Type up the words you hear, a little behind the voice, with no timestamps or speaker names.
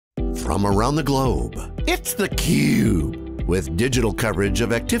from around the globe. It's theCUBE, with digital coverage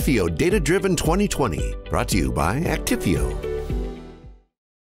of Actifio Data Driven 2020, brought to you by Actifio.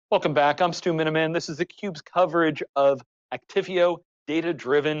 Welcome back, I'm Stu Miniman. This is theCUBE's coverage of Actifio Data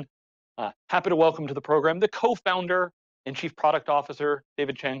Driven. Happy to welcome to the program the co-founder and Chief Product Officer,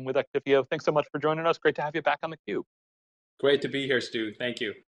 David Chang with Actifio. Thanks so much for joining us. Great to have you back on theCUBE. Great to be here, Stu. Thank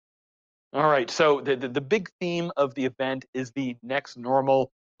you. All right, so the big theme of the event is the next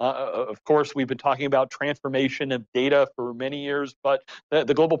normal. Of course, we've been talking about transformation of data for many years, but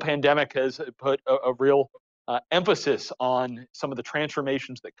the global pandemic has put a real emphasis on some of the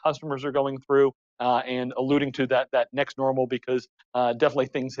transformations that customers are going through and alluding to that next normal, because definitely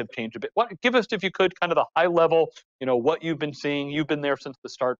things have changed a bit. Give us, if you could, kind of the high level, what you've been seeing. You've been there since the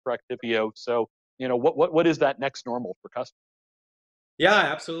start for Actifio, so what is that next normal for customers? Yeah,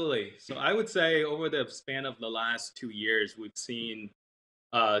 absolutely. So I would say over the span of the last 2 years, we've seen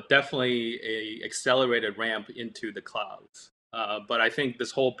definitely a accelerated ramp into the clouds. But I think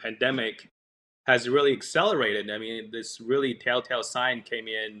this whole pandemic has really accelerated. I mean, this really telltale sign came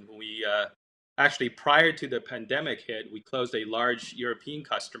in when we actually, prior to the pandemic hit, we closed a large European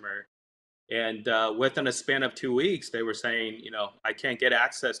customer. And within a span of 2 weeks, they were saying, I can't get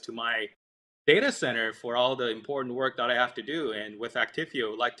access to my data center for all the important work that I have to do. And with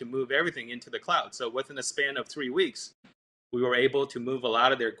Actifio, I'd like to move everything into the cloud. So within a span of 3 weeks, we were able to move a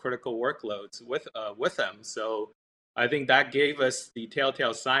lot of their critical workloads with them. So I think that gave us the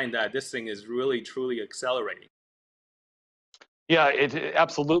telltale sign that this thing is really, truly accelerating. Yeah,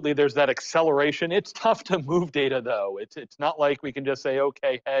 absolutely. There's that acceleration. It's tough to move data, though. It's not like we can just say,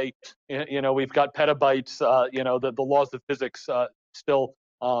 okay, hey, we've got petabytes. The laws of physics still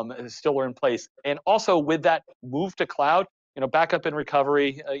are in place. And also with that move to cloud, backup and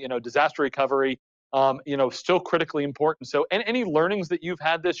recovery, disaster recovery, still critically important. So, and any learnings that you've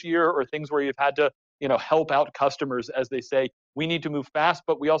had this year, or things where you've had to, help out customers as they say, we need to move fast,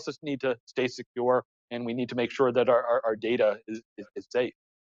 but we also need to stay secure, and we need to make sure that our data is safe.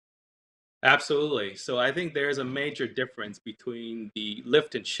 Absolutely. So I think there's a major difference between the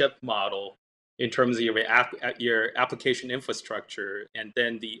lift and shift model in terms of your application infrastructure, and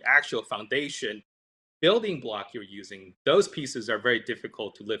then the actual foundation building block you're using. Those pieces are very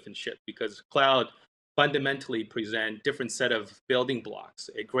difficult to lift and shift because cloud fundamentally present different set of building blocks.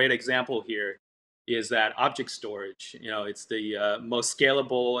 A great example here is that object storage. It's the most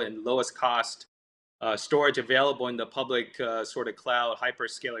scalable and lowest cost storage available in the public sort of cloud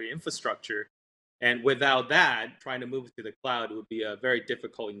hyperscaler infrastructure. And without that, trying to move to the cloud would be very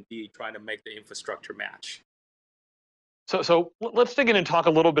difficult indeed, trying to make the infrastructure match. So let's dig in and talk a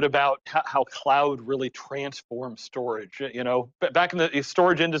little bit about how cloud really transforms storage. Back in the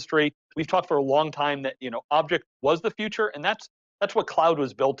storage industry, we've talked for a long time that object was the future, and that's what cloud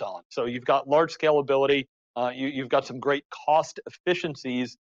was built on. So you've got large scalability, you've got some great cost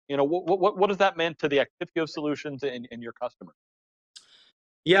efficiencies. What does that mean to the Actifio solutions and your customers?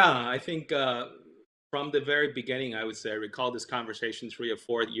 Yeah, I think from the very beginning, I would say I recall this conversation 3 or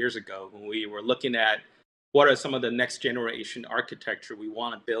 4 years ago when we were looking at what are some of the next generation architecture we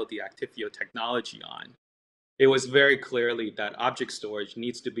want to build the Actifio technology on. It was very clearly that object storage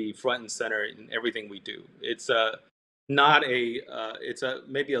needs to be front and center in everything we do. It's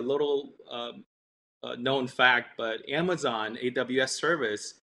maybe a little known fact, but Amazon AWS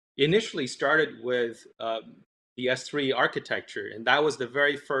service initially started with the S3 architecture, and that was the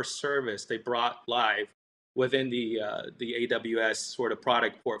very first service they brought live within the AWS sort of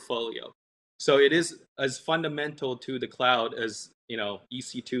product portfolio. So it is as fundamental to the cloud as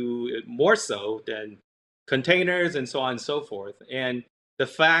EC2, more so than containers and so on and so forth. And the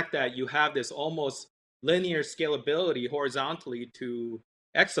fact that you have this almost linear scalability horizontally to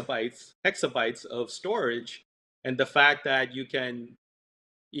exabytes of storage, and the fact that you can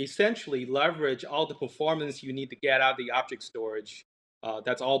essentially leverage all the performance you need to get out of the object storage,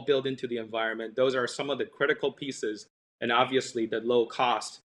 that's all built into the environment. Those are some of the critical pieces, and obviously the low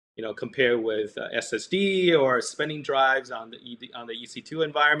cost, compared with SSD or spinning drives on the EC2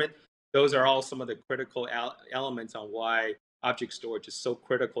 environment. Those are all some of the critical elements on why object storage is so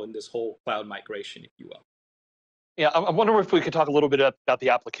critical in this whole cloud migration, if you will. Yeah, I wonder if we could talk a little bit about the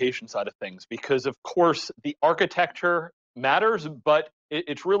application side of things, because of course the architecture matters, but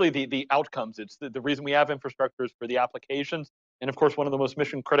it's really the outcomes. It's the reason we have infrastructures for the applications. And of course, one of the most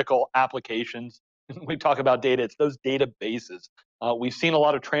mission critical applications, we talk about data, it's those databases. We've seen a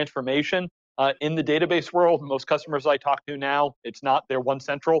lot of transformation in the database world. Most customers I talk to now, it's not their one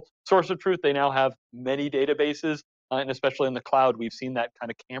central source of truth. They now have many databases, and especially in the cloud, we've seen that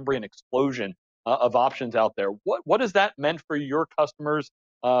kind of Cambrian explosion of options out there. What has that meant for your customers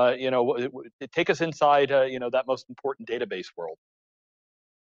Take us inside, that most important database world.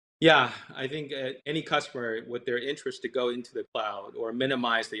 Yeah, I think any customer with their interest to go into the cloud or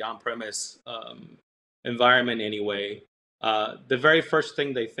minimize the on-premise environment anyway, the very first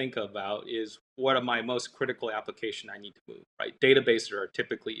thing they think about is what are my most critical application I need to move, right? Databases are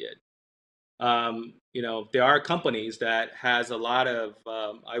typically it. There are companies that has a lot of,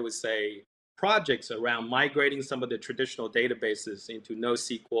 I would say, projects around migrating some of the traditional databases into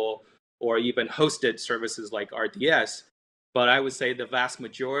NoSQL or even hosted services like RDS. But I would say the vast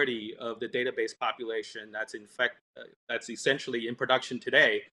majority of the database population that's essentially in production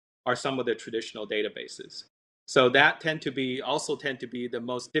today are some of the traditional databases. So that tend to be the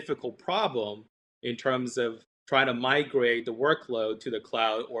most difficult problem in terms of trying to migrate the workload to the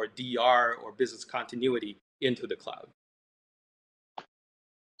cloud or DR or business continuity into the cloud.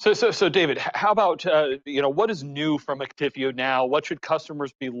 So David, how about what is new from Actifio now? What should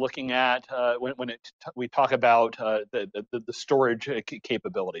customers be looking at when we talk about the storage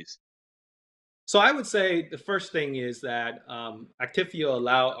capabilities? So I would say the first thing is that Actifio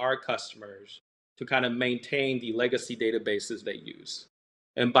allow our customers to kind of maintain the legacy databases they use.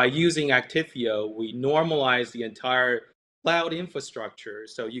 And by using Actifio, we normalize the entire cloud infrastructure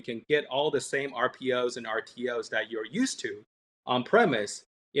so you can get all the same RPOs and RTOs that you're used to on premise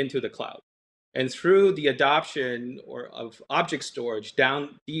into the cloud. And through the adoption of object storage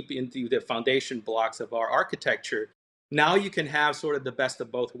down deep into the foundation blocks of our architecture, now you can have sort of the best of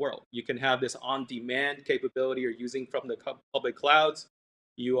both worlds. You can have this on-demand capability you're using from the public clouds.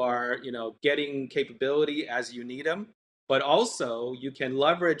 You are, getting capability as you need them, but also you can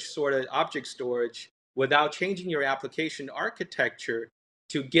leverage sort of object storage without changing your application architecture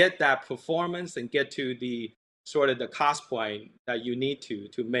to get that performance and get to the sort of the cost point that you need to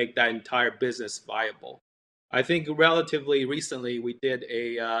make that entire business viable. I think relatively recently we did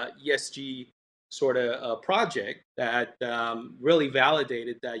a ESG sort of project that really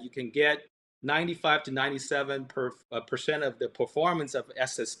validated that you can get 95 to 97% of the performance of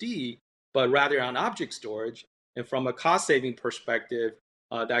SSD, but rather on object storage. And from a cost saving perspective,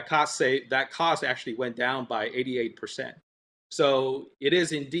 that cost actually went down by 88%. So it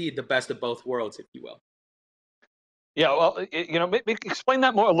is indeed the best of both worlds, if you will. Yeah, well, explain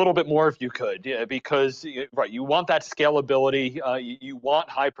that a little bit more if you could. Yeah, because right, you want that scalability, you want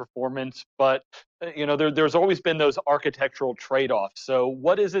high performance, but there's always been those architectural trade-offs. So,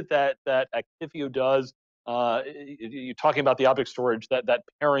 what is it that Actifio does? You're talking about the object storage, that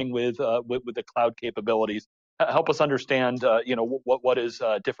pairing with the cloud capabilities. Help us understand, what is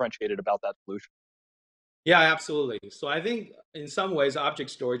differentiated about that solution. Yeah, absolutely. So I think in some ways, object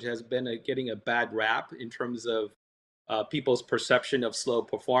storage has been getting a bad rap in terms of people's perception of slow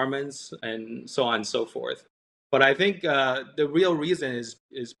performance and so on and so forth. But I think the real reason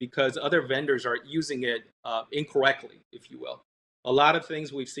is because other vendors are using it incorrectly, if you will. A lot of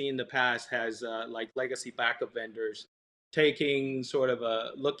things we've seen in the past has like legacy backup vendors taking sort of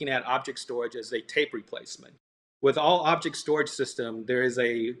looking at object storage as a tape replacement. With all object storage system, there is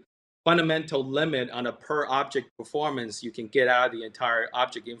a fundamental limit on a per object performance you can get out of the entire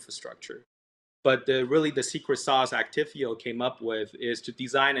object infrastructure. But really the secret sauce Actifio came up with is to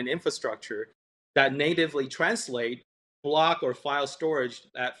design an infrastructure that natively translate block or file storage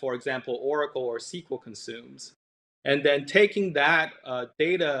that, for example, Oracle or SQL consumes. And then taking that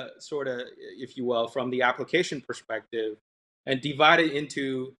data sort of, if you will, from the application perspective and divide it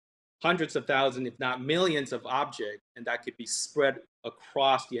into hundreds of thousands, if not millions of objects, and that could be spread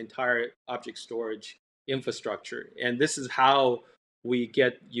across the entire object storage infrastructure. And this is how you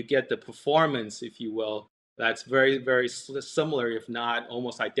get the performance, if you will, that's very, very similar, if not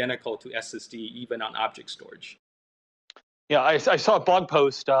almost identical to SSD, even on object storage. Yeah, I saw a blog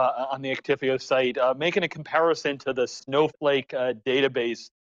post on the Actifio site making a comparison to the Snowflake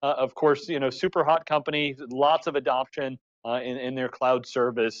database. Of course, super hot company, lots of adoption in their cloud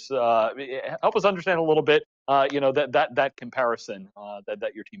service. Help us understand a little bit, that comparison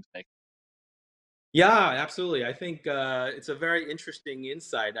that your team's making. Yeah, absolutely. I think it's a very interesting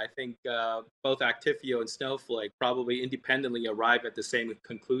insight. I think both Actifio and Snowflake probably independently arrived at the same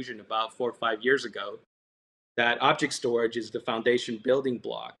conclusion about 4 or 5 years ago, that object storage is the foundation building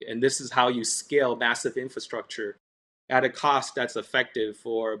block. And this is how you scale massive infrastructure at a cost that's effective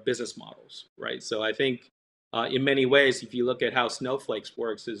for business models, right? So I think in many ways, if you look at how Snowflake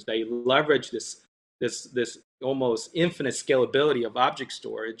works, is they leverage this almost infinite scalability of object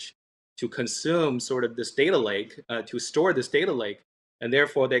storage to consume sort of this data lake, to store this data lake, and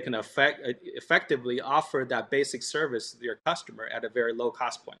therefore they can effectively offer that basic service to their customer at a very low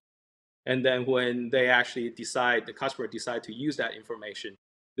cost point. And then when they actually the customer decide to use that information,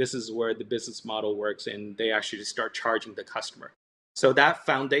 this is where the business model works, and they actually start charging the customer. So that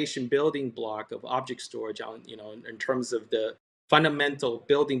foundation building block of object storage, in terms of the fundamental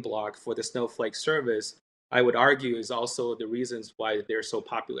building block for the Snowflake service, I would argue is also the reasons why they're so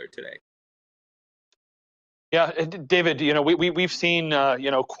popular today. Yeah, David, we've seen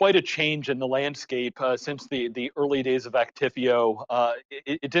quite a change in the landscape since the early days of Actifio.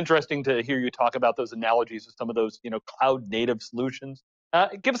 It's interesting to hear you talk about those analogies of some of those cloud native solutions.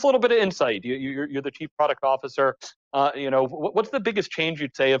 Give us a little bit of insight. You're the chief product officer. What's the biggest change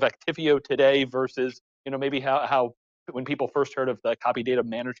you'd say of Actifio today versus maybe how when people first heard of the copy data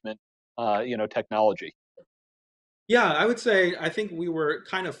management technology? Yeah, I would say I think we were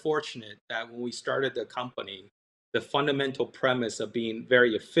kind of fortunate that when we started the company, the fundamental premise of being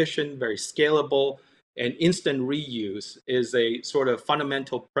very efficient, very scalable, and instant reuse is a sort of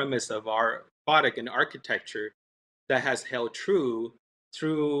fundamental premise of our product and architecture that has held true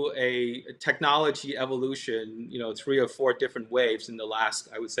through a technology evolution, 3 or 4 different waves in the last,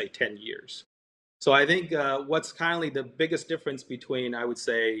 I would say, 10 years. So I think what's kind of the biggest difference between, I would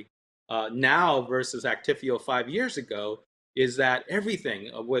say, now versus Actifio 5 years ago is that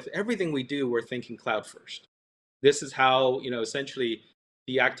with everything we do, we're thinking cloud first. This is how, essentially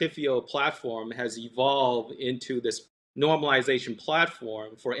the Actifio platform has evolved into this normalization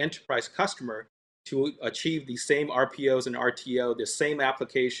platform for enterprise customer to achieve the same RPOs and RTO, the same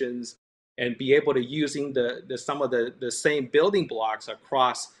applications, and be able to using some of the same building blocks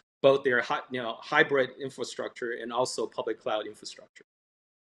across both their hybrid infrastructure and also public cloud infrastructure.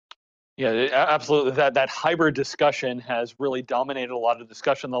 Yeah, absolutely. That hybrid discussion has really dominated a lot of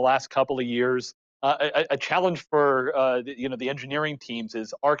discussion the last couple of years. A challenge for the engineering teams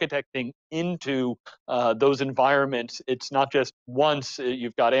is architecting into those environments. It's not just once.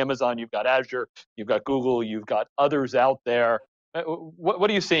 You've got Amazon, you've got Azure, you've got Google, you've got others out there. What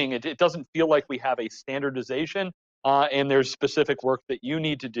are you seeing? It doesn't feel like we have a standardization, and there's specific work that you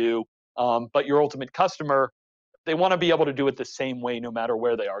need to do. But your ultimate customer, they want to be able to do it the same way no matter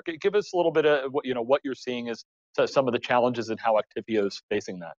where they are. Give us a little bit of what you're seeing as some of the challenges and how Actifio is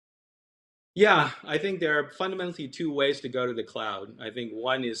facing that. Yeah, I think there are fundamentally 2 ways to go to the cloud. I think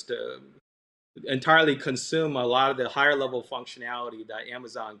one is to entirely consume a lot of the higher level functionality that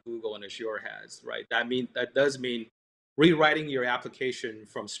Amazon, Google, and Azure has, right? That does mean rewriting your application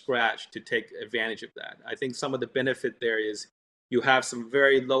from scratch to take advantage of that. I think some of the benefit there is you have some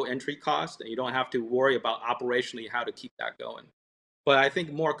very low entry cost and you don't have to worry about operationally how to keep that going. But I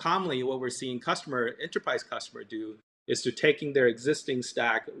think more commonly what we're seeing enterprise customer do is to taking their existing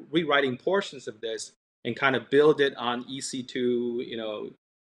stack, rewriting portions of this and kind of build it on EC2,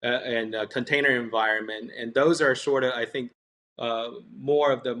 and container environment. And those are sort of, I think,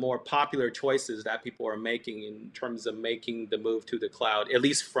 more of the more popular choices that people are making in terms of making the move to the cloud, at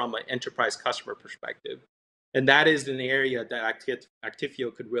least from an enterprise customer perspective. And that is an area that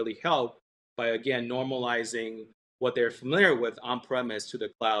Actifio could really help by, again, normalizing what they're familiar with on-premise to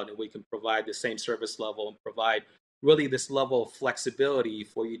the cloud, and we can provide the same service level and provide really this level of flexibility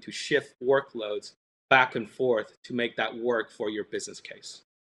for you to shift workloads back and forth to make that work for your business case.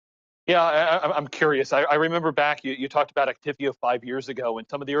 Yeah, I'm curious. I remember back, you talked about Actifio 5 years ago. In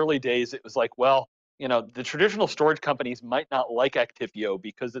some of the early days, it was like, well, the traditional storage companies might not like Actifio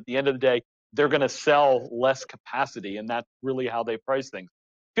because at the end of the day, they're going to sell less capacity, and that's really how they price things.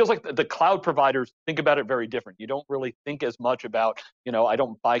 Feels like the cloud providers think about it very different. You don't really think as much about, I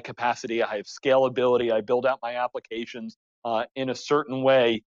don't buy capacity, I have scalability, I build out my applications in a certain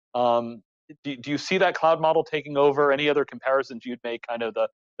way. Do you see that cloud model taking over? Any other comparisons you'd make, kind of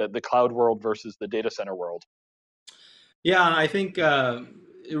the cloud world versus the data center world? Yeah, I think I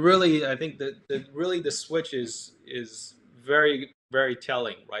think the switch is very, very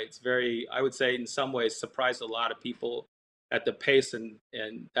telling, right? It's very, I would say, in some ways, surprised a lot of people at the pace and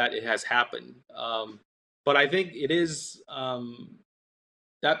that it has happened. But I think it is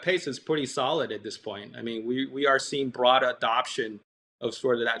that pace is pretty solid at this point. I mean, we are seeing broad adoption of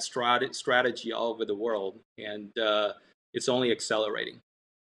sort of that strategy all over the world, and it's only accelerating.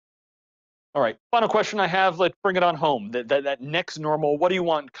 All right, final question I have. Let's bring it on home. That next normal. What do you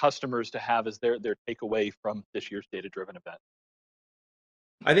want customers to have as their takeaway from this year's data-driven event?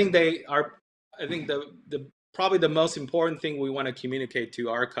 I think they are. I think the probably the most important thing we want to communicate to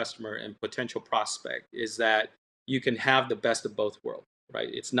our customer and potential prospect is that you can have the best of both worlds, right?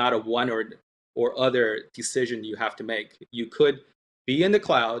 It's not a one or other decision you have to make. You could be in the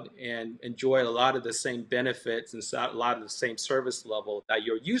cloud and enjoy a lot of the same benefits and a lot of the same service level that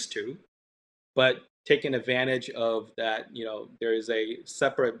you're used to, but taking advantage of that, there is a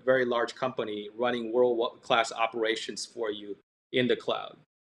separate, very large company running world-class operations for you in the cloud.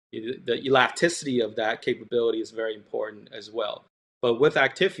 the elasticity of that capability is very important as well. But with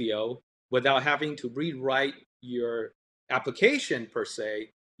Actifio, without having to rewrite your application per se,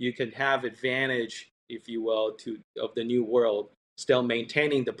 you can have advantage, if you will, of the new world, still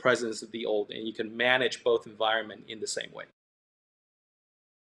maintaining the presence of the old, and you can manage both environment in the same way.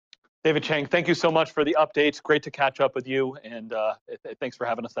 David Chang, thank you so much for the updates. Great to catch up with you, and thanks for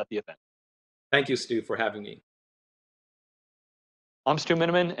having us at the event. Thank you, Stu, for having me. I'm Stu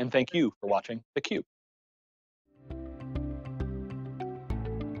Miniman, and thank you for watching theCUBE.